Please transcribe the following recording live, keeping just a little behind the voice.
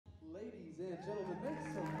and gentlemen, make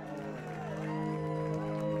some noise.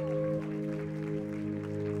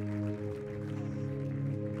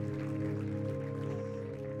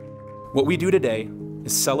 What we do today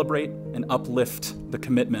is celebrate and uplift the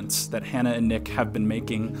commitments that Hanna and Nik have been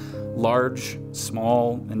making, large,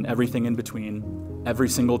 small, and everything in between, every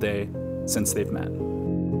single day since they've met.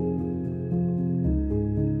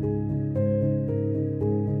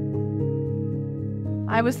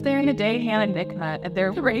 I was there the day Hanna and Nik met at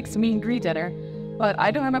their Rake's meet and greet dinner, but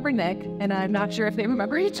I don't remember Nik, and I'm not sure if they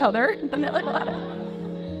remember each other.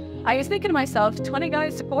 I was thinking to myself, 20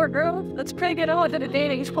 guys to 4 girls? That's pretty good odds at a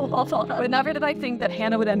dating pool. But never did I think that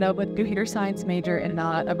Hanna would end up with a computer science major and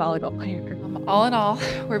not a volleyball player. All in all,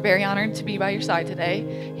 we're very honored to be by your side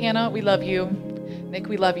today. Hanna, we love you. Nik,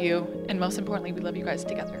 we love you. And most importantly, we love you guys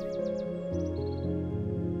together.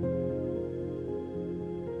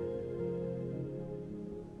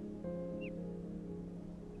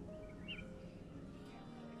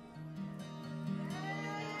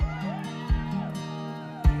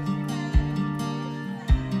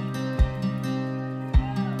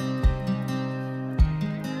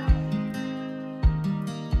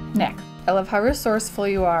 Nik, I love how resourceful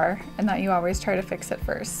you are and that you always try to fix it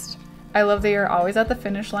first. I love that you're always at the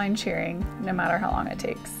finish line cheering, no matter how long it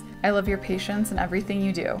takes. I love your patience in everything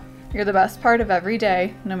you do. You're the best part of every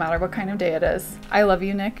day, no matter what kind of day it is. I love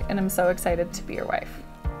you, Nik, and I'm so excited to be your wife.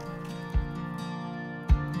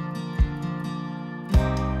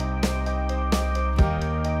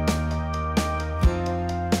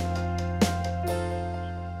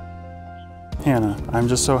 Hanna, I'm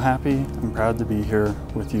just so happy and proud to be here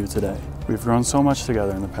with you today. We've grown so much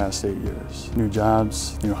together in the past 8 years. New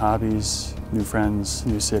jobs, new hobbies, new friends,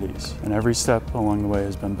 new cities. And every step along the way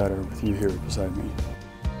has been better with you here beside me.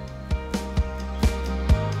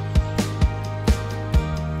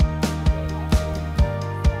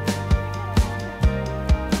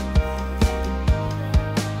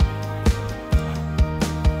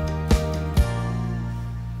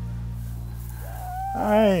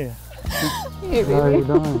 Hi. Hey, baby. How are you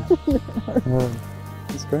doing?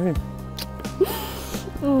 It's great.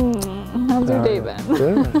 How's your day been?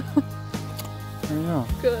 Good. There you go.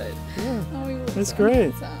 Good. Yeah. Oh, you look It's so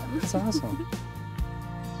great. handsome. It's awesome.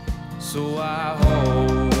 So I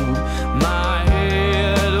hold my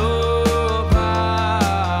head up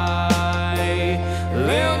high.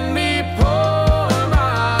 Let me pour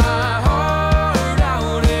my heart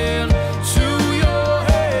out into your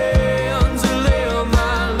hands and let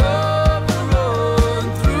my love run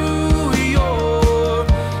through your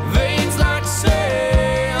veins like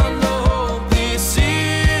sand. Oh, this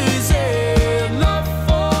is enough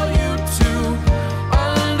for you to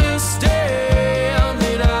understand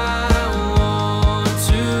that I want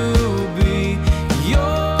to be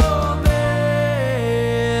your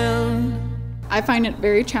man. I find it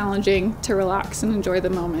very challenging to relax and enjoy the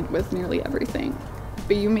moment with nearly everything.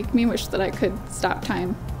 But you make me wish that I could stop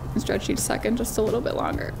time and stretch each second just a little bit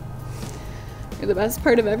longer. You're the best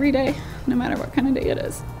part of every day, no matter what kind of day it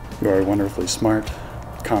is. You are a wonderfully smart,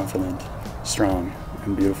 confident, strong,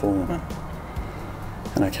 and beautiful woman.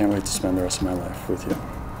 And I can't wait to spend the rest of my life with you.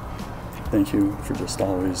 Thank you for just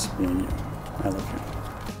always being you. I love you.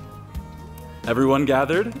 Everyone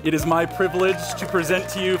gathered, it is my privilege to present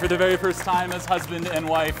to you for the very first time as husband and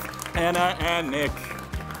wife, Hanna and Nik.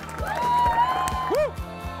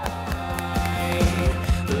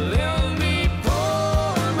 Let me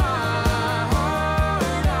pour my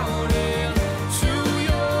heart out into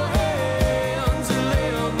your hands and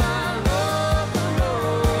let my love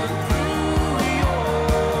run through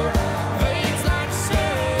your veins like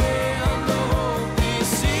sand. Oh,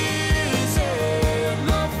 this is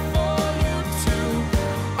enough for you to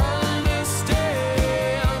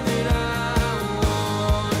understand that I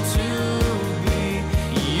want to be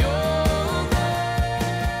your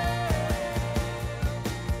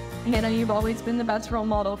Hanna, you've always been the best role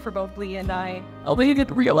model for both Lee and I. Although you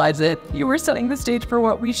didn't realize it, you were setting the stage for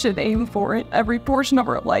what we should aim for in every portion of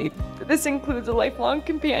our life. This includes a lifelong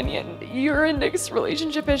companion. Your and Nik's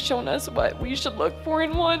relationship has shown us what we should look for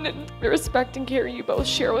in one, and the respect and care you both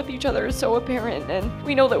share with each other is so apparent, and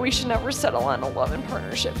we know that we should never settle on a love and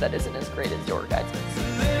partnership that isn't as great as your guys'.